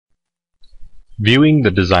Viewing the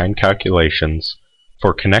design calculations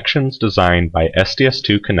for connections designed by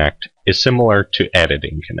SDS2 Connect is similar to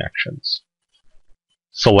editing connections.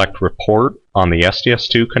 Select Report on the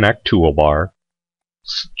SDS2 Connect toolbar,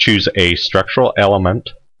 choose a structural element,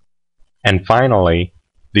 and finally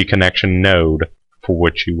the connection node for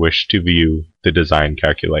which you wish to view the design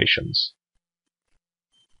calculations.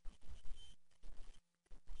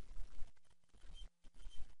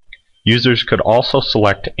 Users could also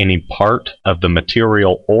select any part of the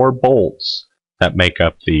material or bolts that make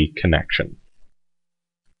up the connection.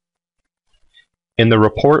 In the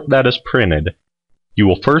report that is printed, you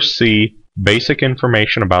will first see basic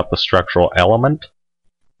information about the structural element,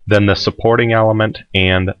 then the supporting element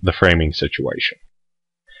and the framing situation.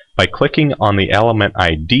 By clicking on the element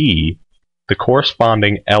ID, the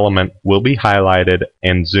corresponding element will be highlighted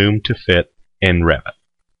and zoomed to fit in Revit.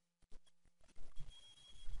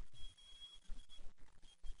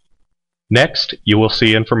 Next, you will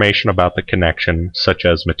see information about the connection such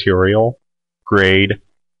as material, grade,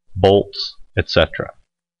 bolts, etc.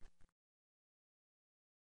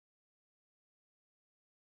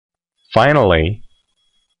 Finally,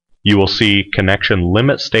 you will see connection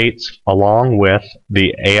limit states along with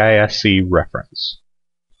the AISC reference.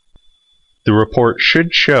 The report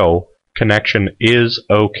should show connection is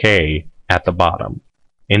OK at the bottom,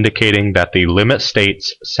 indicating that the limit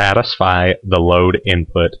states satisfy the load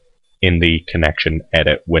input in the connection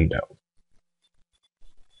edit window.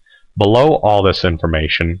 Below all this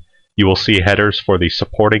information, you will see headers for the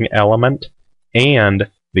supporting element and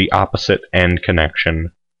the opposite end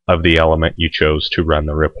connection of the element you chose to run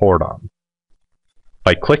the report on.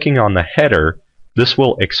 By clicking on the header, this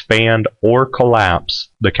will expand or collapse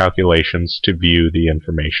the calculations to view the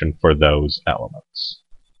information for those elements.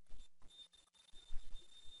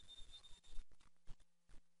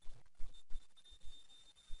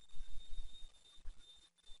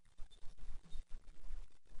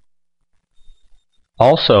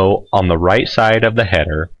 Also, on the right side of the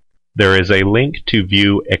header, there is a link to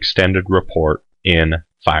view extended report in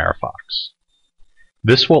Firefox.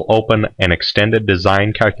 This will open an extended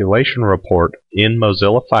design calculation report in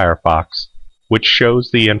Mozilla Firefox, which shows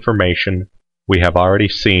the information we have already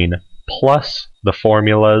seen, plus the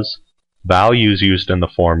formulas, values used in the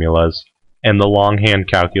formulas, and the longhand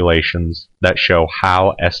calculations that show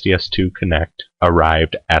how SDS2 Connect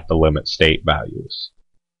arrived at the limit state values.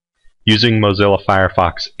 Using Mozilla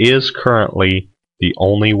Firefox is currently the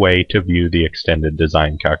only way to view the extended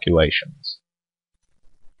design calculations.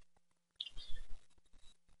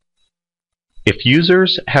 If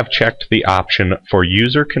users have checked the option for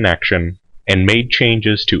user connection and made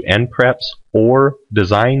changes to end preps or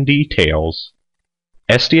design details,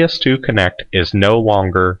 SDS2 Connect is no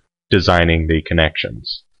longer designing the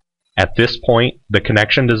connections. At this point, the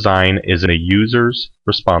connection design is a user's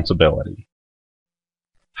responsibility.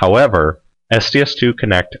 However, SDS2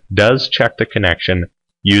 Connect does check the connection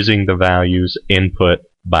using the values input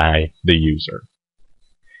by the user.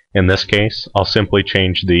 In this case, I'll simply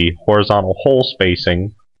change the horizontal hole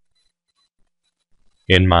spacing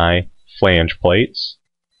in my flange plates.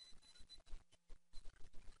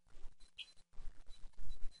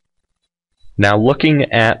 Now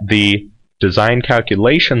looking at the design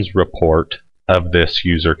calculations report of this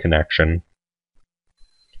user connection,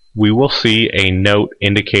 we will see a note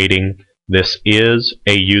indicating this is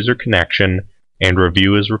a user connection and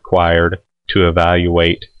review is required to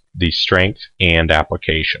evaluate the strength and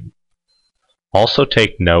application. Also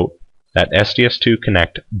take note that SDS2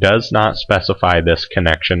 Connect does not specify this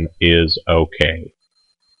connection is OK.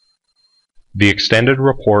 The extended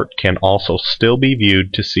report can also still be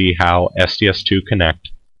viewed to see how SDS2 Connect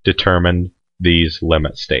determined these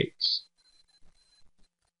limit states.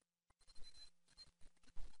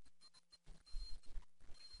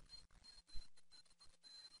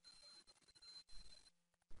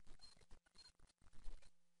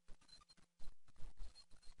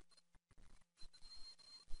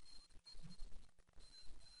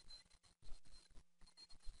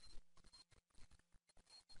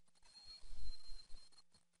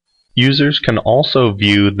 Users can also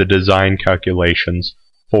view the design calculations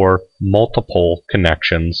for multiple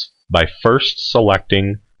connections by first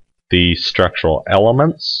selecting the structural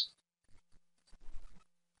elements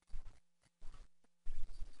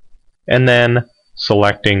and then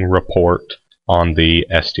selecting Report on the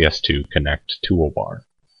SDS2 Connect toolbar.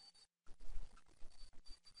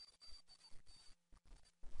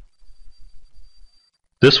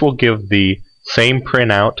 This will give the same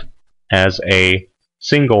printout as a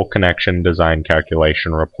single connection design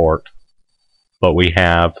calculation report, but we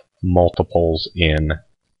have multiples in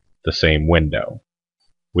the same window.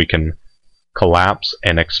 We can collapse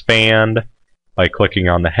and expand by clicking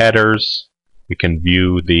on the headers. We can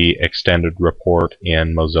view the extended report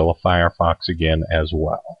in Mozilla Firefox again as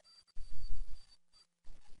well.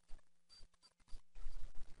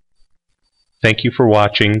 Thank you for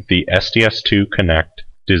watching the SDS2 Connect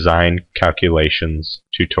Design Calculations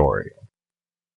tutorial.